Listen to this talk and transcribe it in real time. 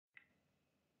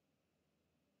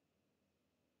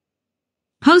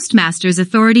Postmaster's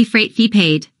authority freight fee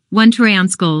paid, 1 troy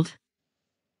ounce gold.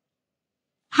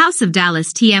 House of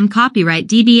Dallas TM copyright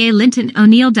DBA Linton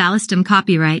O'Neill Dallaston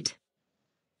copyright.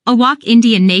 Ahuuakh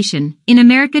Indian Nation, in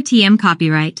America TM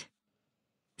copyright.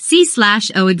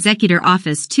 C/O Executor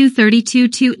Office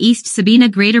 232 East Sabina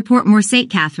Greater Portmore St.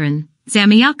 Catherine,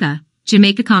 Zamayaka,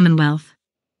 Jamaica Commonwealth.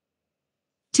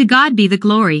 To God be the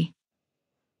glory.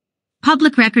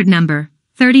 Public Record Number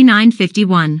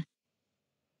 3951.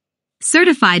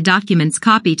 Certified documents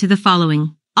copy to the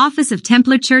following: Office of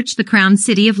Templar Church, the Crown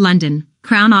City of London,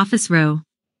 Crown Office Row.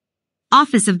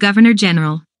 Office of Governor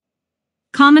General,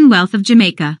 Commonwealth of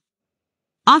Jamaica.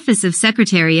 Office of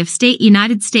Secretary of State,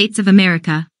 United States of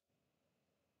America.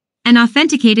 An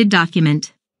authenticated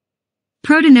document.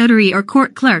 Protonotary or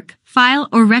court clerk, file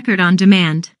or record on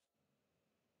demand.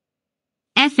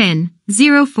 FN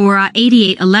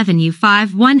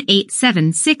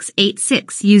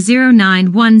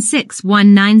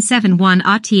 04A8811U518766U09161971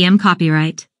 ATM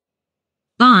copyright.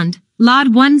 Bond, Lot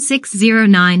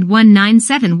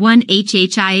 16091971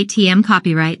 HHIATM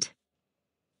copyright.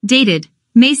 Dated,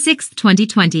 May 6,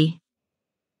 2020.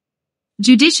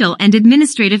 Judicial and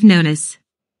administrative notice.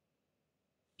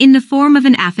 In the form of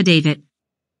an affidavit.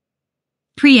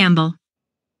 Preamble.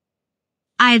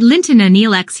 I, Linton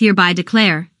O'Neill hereby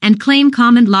declare and claim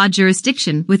common law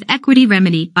jurisdiction with equity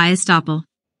remedy by estoppel.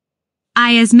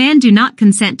 I as man do not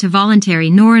consent to voluntary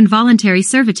nor involuntary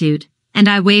servitude, and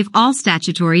I waive all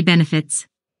statutory benefits.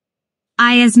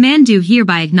 I as man do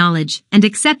hereby acknowledge and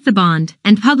accept the bond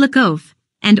and public oath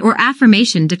and or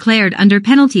affirmation declared under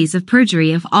penalties of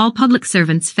perjury of all public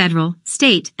servants federal,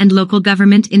 state, and local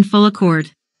government in full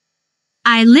accord.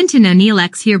 I, Linton O'Neill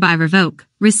hereby revoke,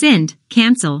 rescind,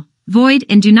 cancel, void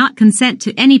and do not consent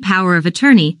to any power of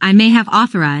attorney I may have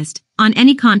authorized, on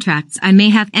any contracts I may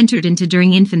have entered into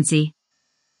during infancy.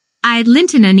 I,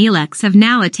 Linton O'Neill have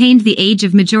now attained the age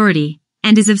of majority,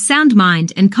 and is of sound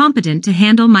mind and competent to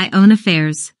handle my own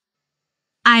affairs.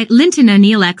 I, Linton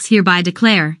O'Neill hereby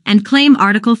declare and claim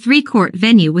Article 3 court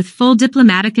venue with full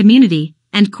diplomatic immunity,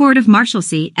 and court of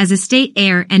marshalsea as a state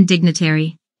heir and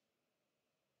dignitary.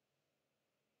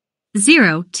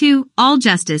 2. All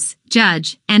justice,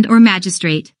 judge, and or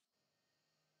magistrate.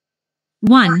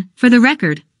 1. For the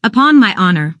record, upon my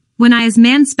honor, when I as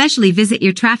man specially visit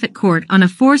your traffic court on a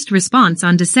forced response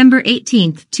on December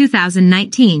 18,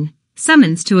 2019,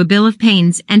 summons to a bill of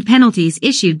pains and penalties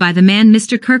issued by the man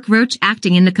Mr. Kirk Roach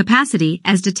acting in the capacity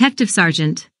as Detective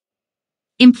Sergeant.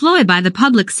 Employed by the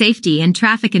Public Safety and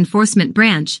Traffic Enforcement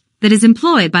Branch, that is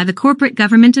employed by the corporate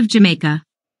government of Jamaica.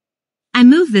 I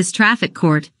move this traffic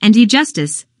court and you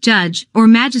justice, judge, or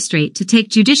magistrate to take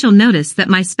judicial notice that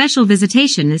my special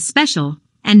visitation is special,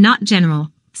 and not general,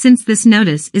 since this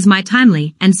notice is my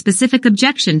timely and specific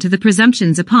objection to the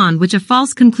presumptions upon which a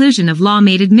false conclusion of law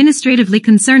made administratively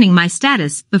concerning my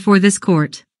status before this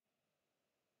court.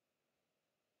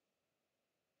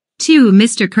 2.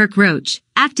 Mr. Kirk Roach,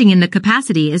 acting in the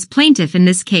capacity as plaintiff in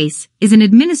this case, is an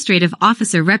administrative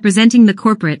officer representing the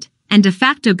corporate and de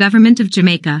facto government of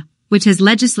Jamaica, which has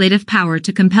legislative power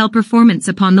to compel performance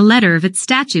upon the letter of its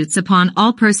statutes upon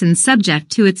all persons subject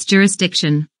to its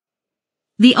jurisdiction.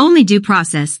 The only due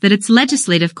process that its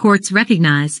legislative courts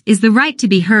recognize is the right to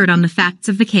be heard on the facts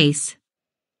of the case.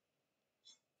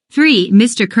 3.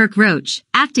 Mr. Kirk Roach,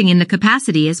 acting in the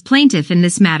capacity as plaintiff in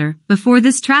this matter, before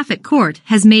this traffic court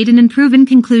has made an unproven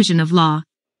conclusion of law.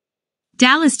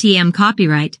 Dallas TM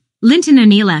copyright, Linton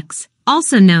O'Neill X,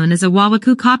 also known as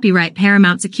Ahuuah'khuu copyright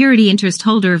paramount security interest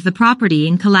holder of the property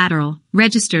in collateral,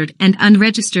 registered and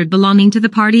unregistered belonging to the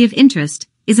party of interest,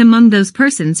 is among those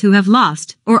persons who have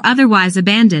lost, or otherwise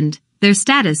abandoned, their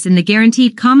status in the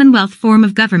guaranteed Commonwealth form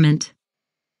of government.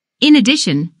 In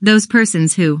addition, those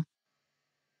persons who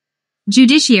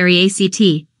Judiciary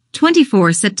ACT,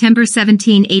 24 September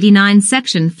 1789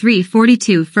 Section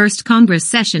 342 First Congress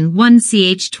Session 1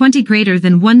 ch 20 greater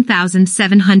than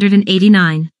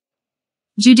 1789.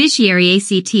 Judiciary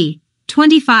ACT,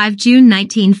 25 June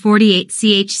 1948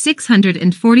 ch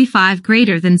 645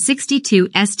 greater than 62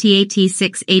 Stat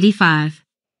 685.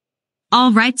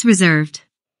 All rights reserved.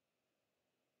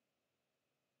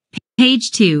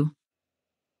 Page 2.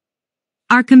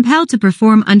 Are compelled to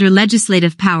perform under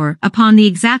legislative power upon the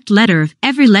exact letter of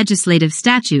every legislative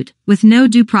statute, with no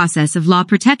due process of law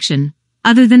protection,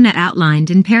 other than that outlined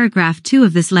in paragraph 2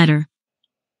 of this letter.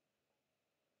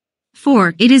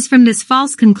 4. It is from this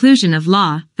false conclusion of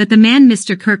law that the man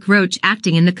Mr. Kirk Roach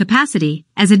acting in the capacity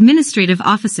as administrative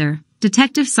officer,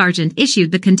 Detective Sergeant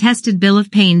issued the contested bill of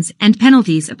pains and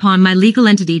penalties upon my legal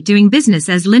entity doing business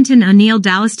as Linton O'Neill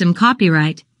Dallaston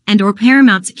copyright and or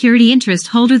paramount security interest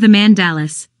holder the man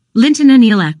Dallas, Linton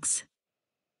O'Neill X.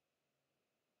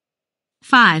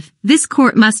 5. This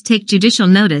court must take judicial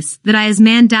notice that I as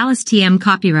man Dallas TM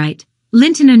copyright.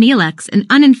 Linton O'Neillx, an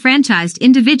unenfranchised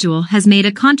individual, has made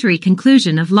a contrary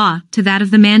conclusion of law to that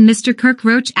of the man Mr. Kirk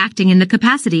Roach acting in the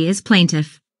capacity as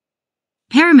plaintiff.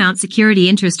 Paramount security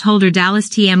interest holder Dallas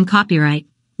TM copyright.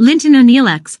 Linton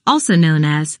O'Neillx, also known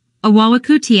as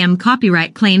Ahuuah'khuu TM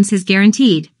copyright, claims his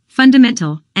guaranteed,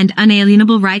 fundamental, and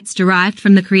unalienable rights derived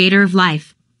from the Creator of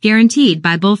life, guaranteed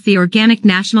by both the organic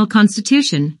national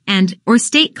constitution and or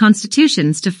state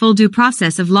constitutions to full due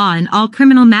process of law in all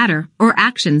criminal matter or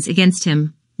actions against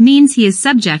him, means he is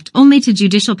subject only to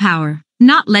judicial power,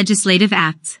 not legislative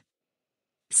acts.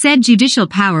 Said judicial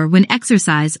power when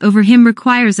exercise over him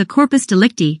requires a corpus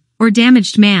delicti, or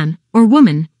damaged man, or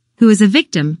woman, who is a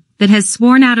victim, that has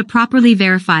sworn out a properly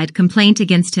verified complaint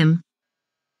against him.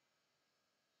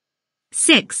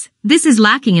 6. This is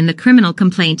lacking in the criminal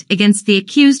complaint against the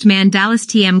accused man Dallas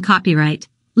TM copyright,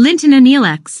 Linton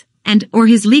O'Neillx, and or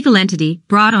his legal entity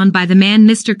brought on by the man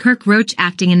Mr. Kirk Roach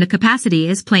acting in the capacity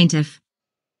as plaintiff.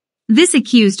 This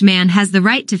accused man has the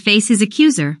right to face his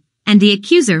accuser, and the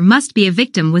accuser must be a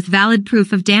victim with valid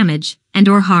proof of damage and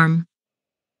or harm.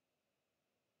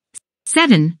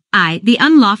 7. I, the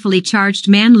unlawfully charged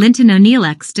man Linton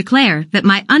O'Neillx, declare that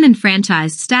my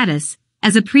unenfranchised status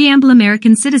as a preamble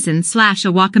American citizen /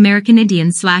 Ahuuakh American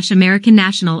Indian / American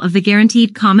national of the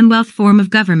guaranteed Commonwealth form of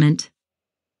government,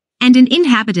 and an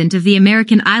inhabitant of the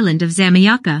American island of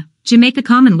Ahuuakh, Jamaica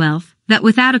Commonwealth, that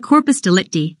without a corpus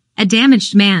delicti, a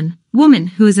damaged man, woman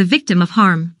who is a victim of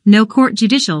harm, no court,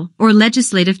 judicial, or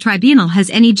legislative tribunal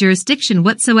has any jurisdiction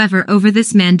whatsoever over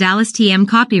this man Dallas TM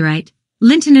copyright,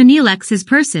 Linton O'Neillx, his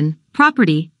person,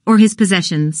 property, or his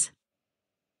possessions.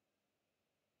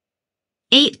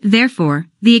 8. Therefore,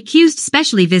 the accused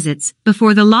specially visits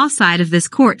before the law side of this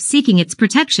court seeking its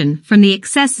protection from the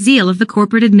excess zeal of the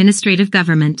corporate administrative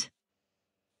government,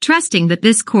 trusting that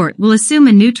this court will assume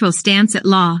a neutral stance at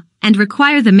law and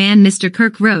require the man Mr.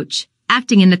 Kirk Roach,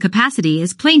 acting in the capacity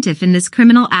as plaintiff in this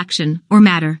criminal action or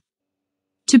matter,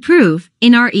 to prove,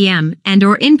 in rem and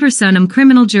or in personam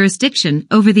criminal jurisdiction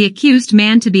over the accused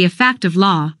man to be a fact of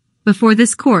law, before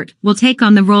this court will take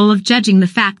on the role of judging the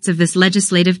facts of this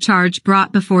legislative charge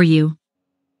brought before you.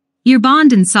 Your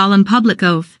bond and solemn public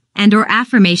oath, and or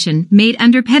affirmation made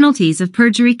under penalties of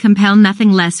perjury compel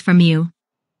nothing less from you.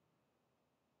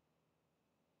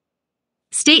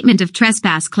 Statement of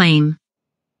trespass claim.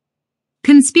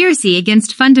 Conspiracy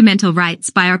against fundamental rights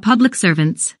by our public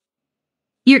servants.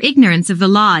 Your ignorance of the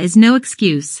law is no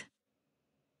excuse.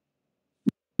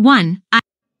 1. I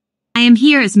am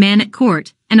here as man at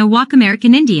court, an Ahuuakh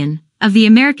American Indian, of the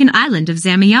American island of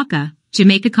Ahuuakh,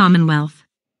 Jamaica Commonwealth.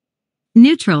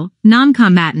 Neutral,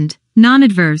 non-combatant,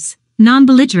 non-adverse,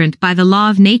 non-belligerent by the law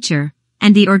of nature,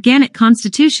 and the organic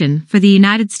Constitution for the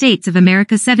United States of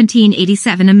America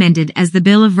 1787 amended as the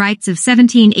Bill of Rights of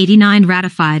 1789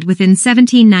 ratified within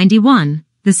 1791,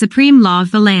 the supreme law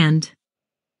of the land.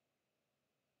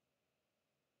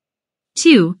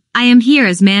 2. I am here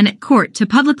as man at court to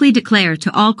publicly declare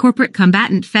to all corporate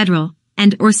combatant federal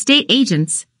and or state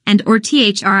agents and or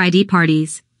THRID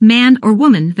parties, man or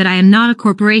woman, that I am not a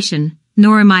corporation,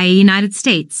 nor am I a United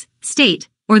States, state,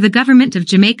 or the government of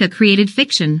Jamaica created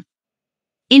fiction.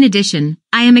 In addition,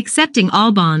 I am accepting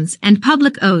all bonds and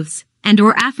public oaths and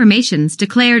or affirmations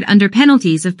declared under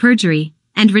penalties of perjury,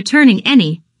 and returning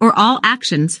any or all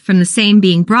actions from the same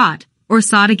being brought or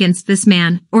sought against this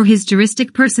man or his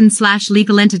juristic person /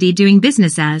 legal entity doing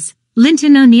business as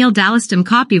Linton O'Neill Dallaston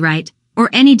copyright, or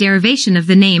any derivation of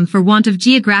the name for want of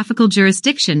geographical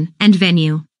jurisdiction and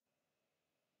venue.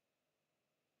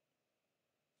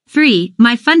 3.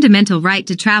 My fundamental right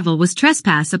to travel was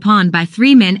trespassed upon by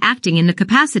 3 men acting in the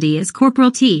capacity as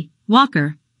Corporal T.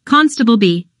 Walker, Constable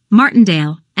B.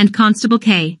 Martindale, and Constable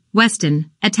K. Weston,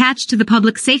 attached to the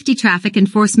Public Safety Traffic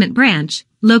Enforcement Branch,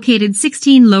 located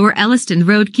 16 Lower Elliston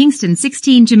Road, Kingston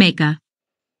 16, Jamaica.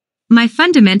 My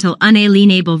fundamental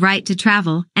unalienable right to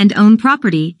travel and own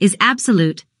property is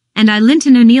absolute, and I,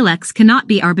 Linton O'Neillx, cannot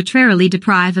be arbitrarily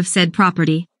deprived of said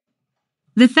property.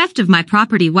 The theft of my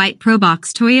property, white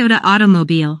Probox Toyota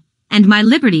automobile, and my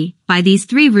liberty by these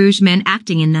 3 Rouge men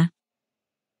acting in the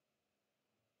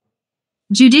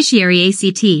Judiciary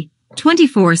ACT,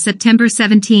 24 September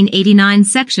 1789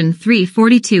 Section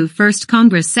 342 First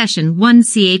Congress Session 1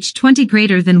 ch 20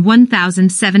 greater than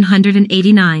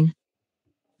 1789.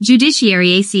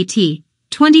 Judiciary ACT,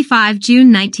 25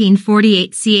 June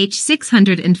 1948 ch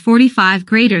 645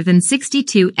 greater than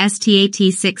 62 Stat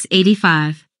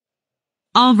 685.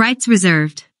 All rights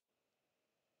reserved.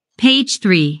 Page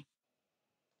 3.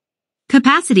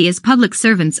 Capacity as public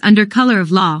servants under color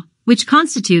of law, which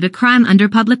constitute a crime under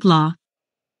public law.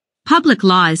 Public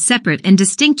law is separate and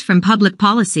distinct from public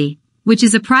policy, which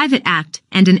is a private act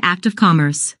and an act of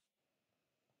commerce.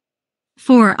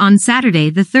 4. On Saturday,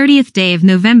 the 30th day of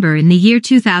November in the year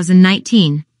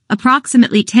 2019,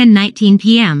 approximately 10:19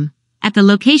 p.m., at the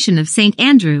location of St.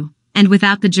 Andrew, and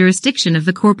without the jurisdiction of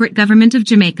the corporate government of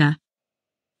Jamaica.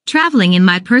 Traveling in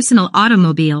my personal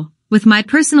automobile, with my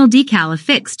personal decal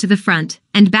affixed to the front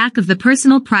and back of the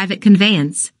personal private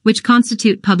conveyance, which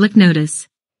constitute public notice.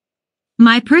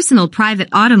 My personal private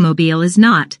automobile is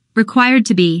not required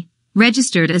to be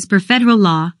registered as per federal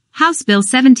law, House Bill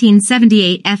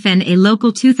 1778 FNA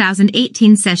Local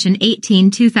 2018 Session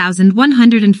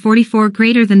 18-2144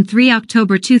 greater than 3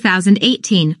 October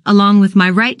 2018, along with my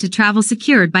right to travel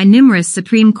secured by numerous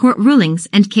Supreme Court rulings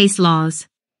and case laws.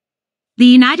 The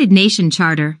United Nations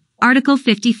Charter, Article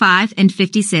 55 and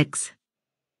 56.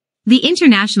 The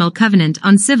International Covenant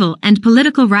on Civil and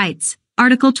Political Rights,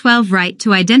 Article 12 Right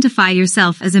to identify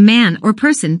yourself as a man or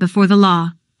person before the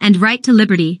law, and right to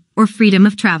liberty or freedom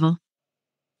of travel.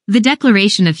 The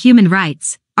Declaration of Human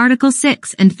Rights, Article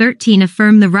 6 and 13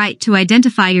 affirm the right to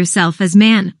identify yourself as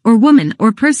man or woman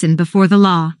or person before the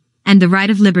law, and the right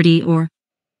of liberty or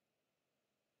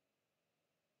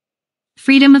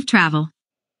freedom of travel.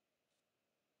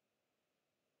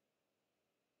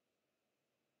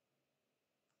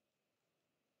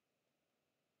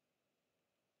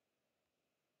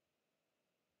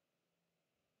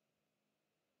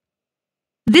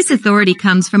 This authority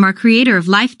comes from our Creator of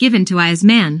life given to I as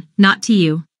man, not to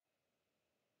you.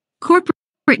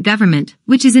 Corporate government,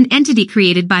 which is an entity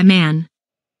created by man.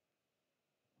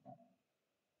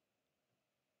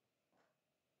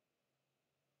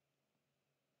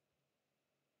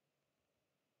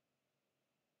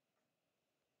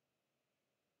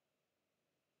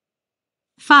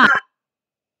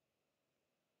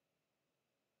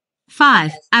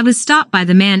 Five. I was stopped by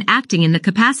the man acting in the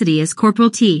capacity as Corporal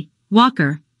T.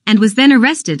 Walker, and was then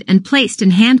arrested and placed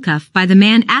in handcuff by the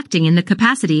man acting in the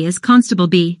capacity as Constable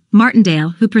B. Martindale,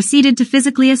 who proceeded to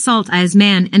physically assault I as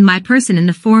man and my person in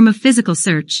the form of physical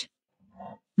search.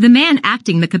 The man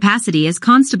acting the capacity as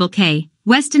Constable K.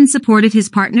 Weston supported his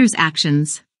partner's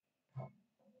actions.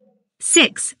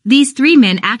 6. These three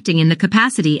men acting in the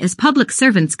capacity as public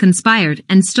servants conspired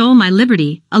and stole my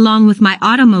liberty, along with my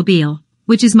automobile,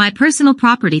 which is my personal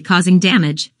property, causing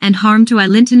damage and harm to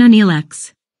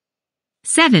un-a-lien-able.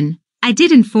 7. I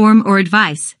did inform or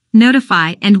advise,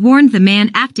 notify and warned the man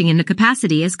acting in the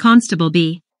capacity as Constable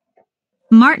B.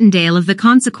 Martindale of the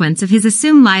consequence of his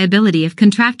assumed liability of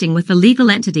contracting with the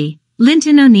legal entity,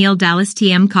 Linton O'Neill Dallas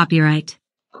TM copyright,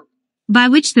 by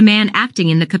which the man acting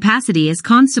in the capacity as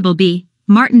Constable B.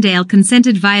 Martindale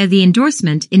consented via the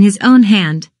endorsement in his own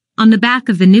hand, on the back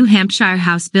of the New Hampshire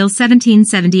House Bill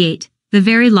 1778, the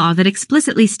very law that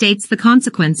explicitly states the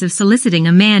consequence of soliciting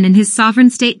a man in his sovereign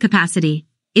state capacity,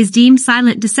 is deemed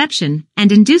silent deception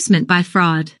and inducement by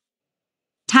fraud.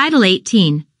 Title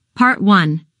 18, Part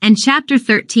 1, and Chapter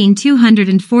 13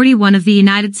 241 of the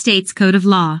United States Code of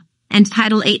Law, and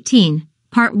Title 18,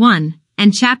 Part 1,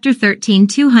 and Chapter 13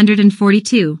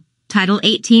 242, Title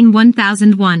 18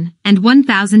 1001 and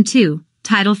 1002,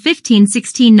 Title 15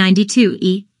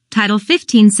 1692E, Title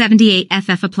 1578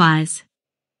 FF applies.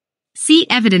 See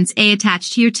Evidence A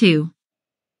attached here too.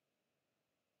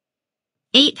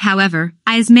 8. However,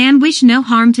 I as man wish no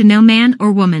harm to no man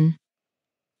or woman.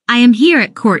 I am here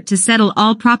at court to settle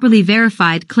all properly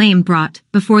verified claim brought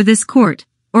before this court,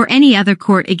 or any other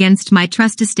court against my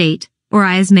trust estate, or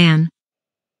I as man.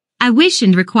 I wish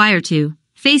and require to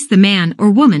face the man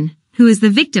or woman who is the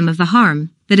victim of the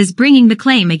harm that is bringing the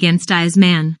claim against I as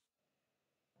man.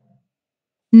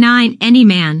 9. Any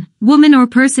man, woman or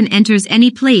person enters any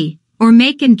plea, or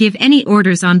make and give any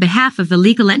orders on behalf of the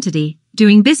legal entity,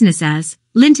 doing business as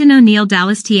Linton O'Neill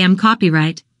Dallas TM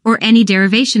copyright, or any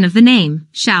derivation of the name,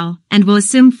 shall, and will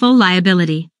assume full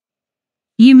liability.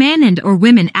 You men and or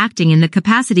women acting in the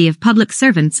capacity of public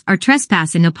servants are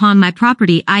trespassing upon my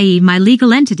property, i.e. my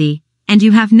legal entity, and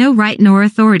you have no right nor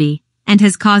authority, and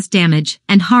has caused damage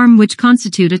and harm which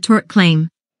constitute a tort claim.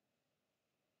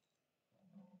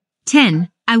 10.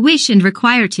 I wish and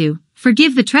require to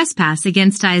forgive the trespass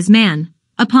against I as man,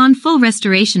 upon full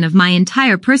restoration of my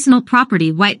entire personal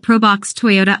property white Probox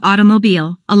Toyota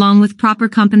automobile, along with proper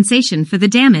compensation for the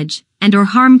damage and or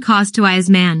harm caused to I as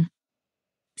man.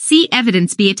 See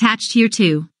Evidence B attached here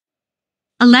too.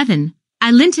 11.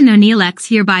 I Linton O'Neill X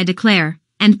hereby declare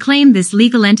and claim this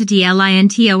legal entity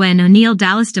Linton O'Neill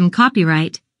Dallasdom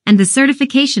copyright, and the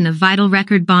certification of vital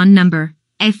record bond number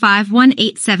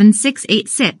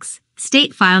A5187686,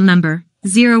 state file number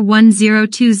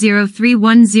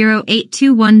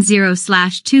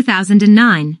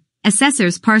 0102031082110/2009,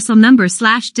 assessor's parcel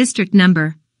number/district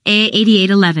number,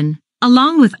 A8811,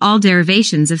 along with all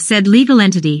derivations of said legal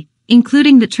entity,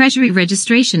 including the Treasury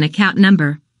Registration Account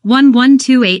number,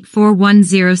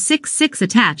 1128410666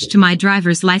 attached to my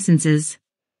driver's licenses.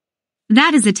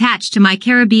 That is attached to my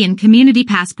Caribbean Community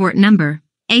Passport number,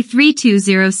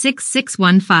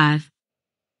 A32066615.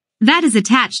 That is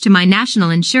attached to my National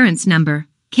Insurance number,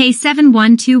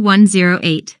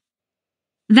 K712108.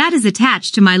 That is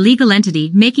attached to my legal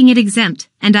entity making it exempt,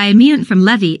 and I immune from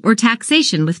levy or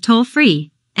taxation with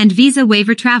toll-free and visa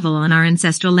waiver travel on our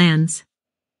ancestral lands.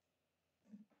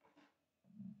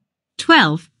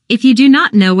 12. If you do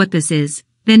not know what this is,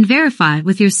 then verify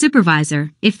with your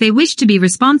supervisor if they wish to be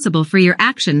responsible for your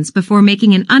actions before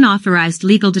making an unauthorized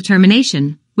legal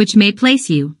determination, which may place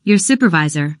you, your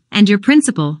supervisor, and your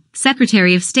principal,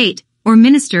 Secretary of State, or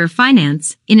Minister of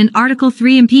Finance, in an Article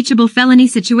 3 impeachable felony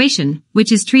situation,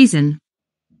 which is treason.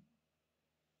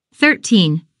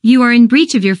 13. You are in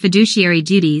breach of your fiduciary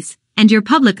duties, and your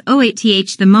public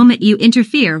OATH the moment you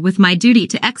interfere with my duty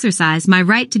to exercise my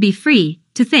right to be free,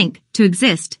 to think, to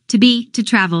exist, to be, to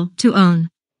travel, to own.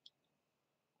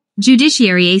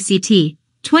 Judiciary ACT,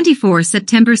 24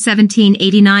 September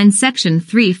 1789 Section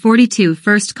 342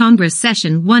 First Congress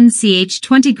Session 1 ch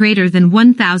 20 greater than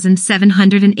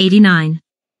 1789.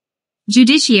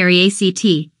 Judiciary ACT,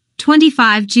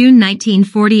 25 June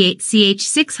 1948 ch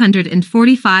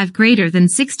 645 greater than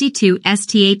 62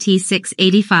 Stat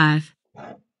 685.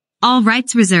 All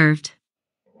rights reserved.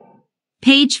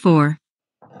 Page 4.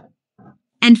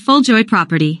 And Fulljoy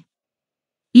property.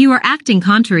 You are acting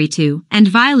contrary to and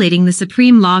violating the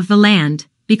supreme law of the land,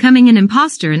 becoming an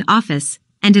impostor in office,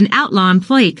 and an outlaw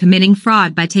employee committing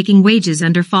fraud by taking wages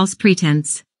under false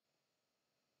pretense.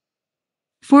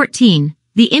 14.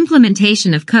 The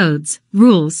implementation of codes,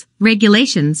 rules,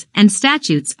 regulations, and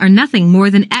statutes are nothing more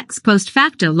than ex post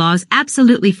facto laws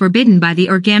absolutely forbidden by the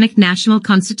Organic National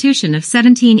Constitution of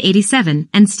 1787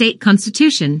 and State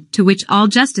Constitution, to which all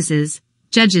justices,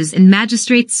 judges and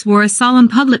magistrates swore a solemn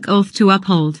public oath to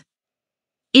uphold.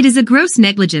 It is a gross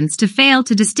negligence to fail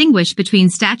to distinguish between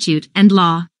statute and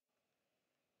law.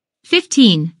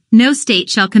 15. No state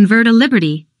shall convert a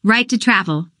liberty, right to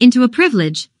travel, into a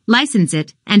privilege, license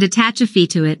it, and attach a fee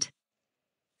to it.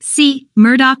 See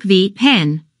Murdoch v.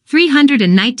 Penn,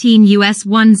 319 U.S.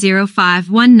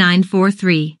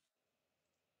 1051943.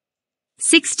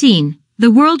 16.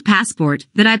 The World Passport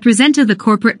that I present to the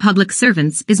corporate public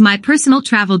servants is my personal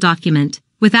travel document,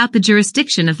 without the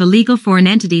jurisdiction of the legal foreign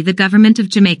entity the Government of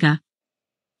Jamaica.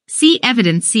 See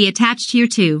Evidence C attached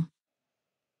hereto.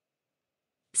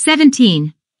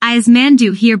 17. I as man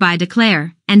do hereby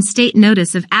declare, and state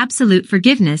notice of absolute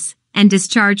forgiveness, and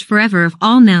discharge forever of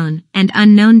all known and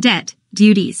unknown debt,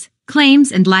 duties,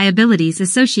 claims and liabilities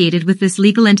associated with this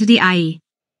legal entity i.e.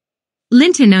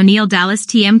 Linton O'Neill Dallas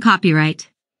TM Copyright.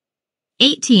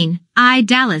 18. I,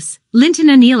 Dallas, Linton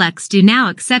O'Neill X do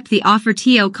now accept the offer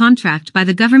TO contract by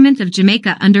the Government of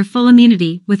Jamaica under full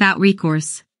immunity without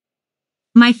recourse.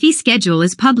 My fee schedule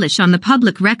is published on the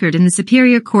public record in the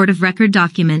Superior Court of Record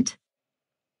document.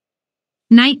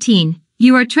 19.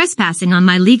 You are trespassing on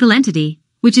my legal entity,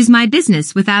 which is my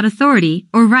business without authority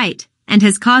or right, and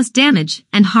has caused damage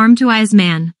and harm to I as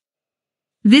man.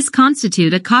 This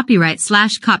constitute a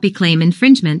copyright/copy claim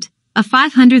infringement, a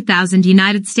 500,000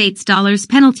 United States dollars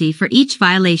penalty for each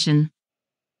violation.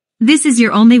 This is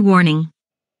your only warning.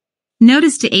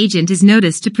 Notice to agent is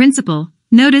notice to principal.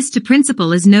 Notice to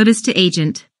principal is notice to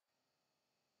agent.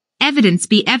 Evidence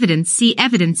B. Evidence C.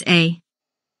 Evidence A.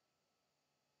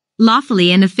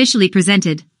 Lawfully and officially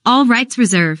presented, all rights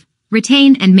reserve,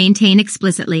 retain and maintain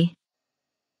explicitly.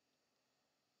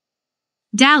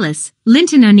 Dallas,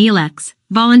 Linton O'Neill X,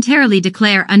 voluntarily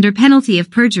declare under penalty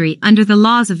of perjury under the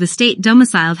laws of the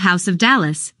state-domiciled House of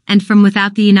Dallas, and from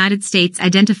without the United States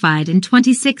identified in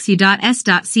 26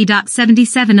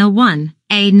 U.S.C.7701,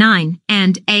 A9,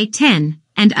 and A10,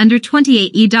 and under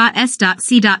 28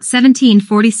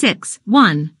 U.S.C.1746,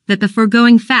 1, that the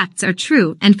foregoing facts are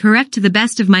true and correct to the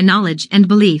best of my knowledge and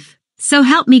belief. So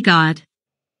help me God.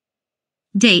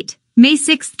 Date, May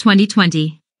 6,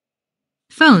 2020.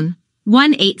 Phone,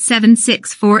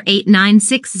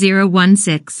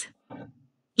 1-876-489-6016.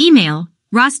 Email,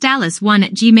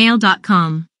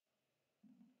 rossdallas1@gmail.com.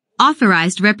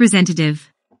 Authorized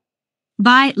representative.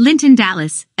 By Linton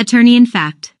Dallas,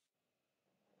 attorney-in-fact.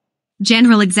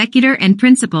 General executor and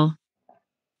principal.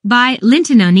 By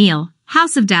Linton O'Neill,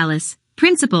 House of Dallas,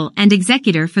 principal and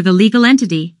executor for the legal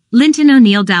entity, Linton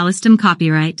O'Neill Dallasdom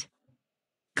Copyright.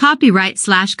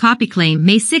 Copyright/copy claim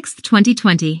May 6,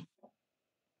 2020.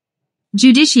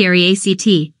 Judiciary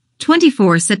ACT,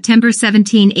 24 September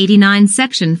 1789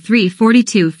 Section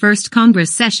 342 First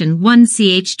Congress Session 1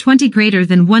 ch 20 greater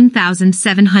than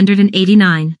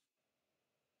 1789.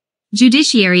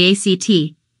 Judiciary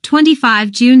Act 25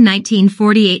 June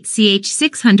 1948 ch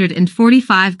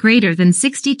 645 greater than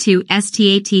 62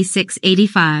 Stat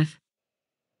 685.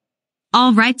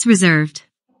 All rights reserved.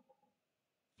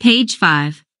 Page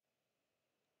 5.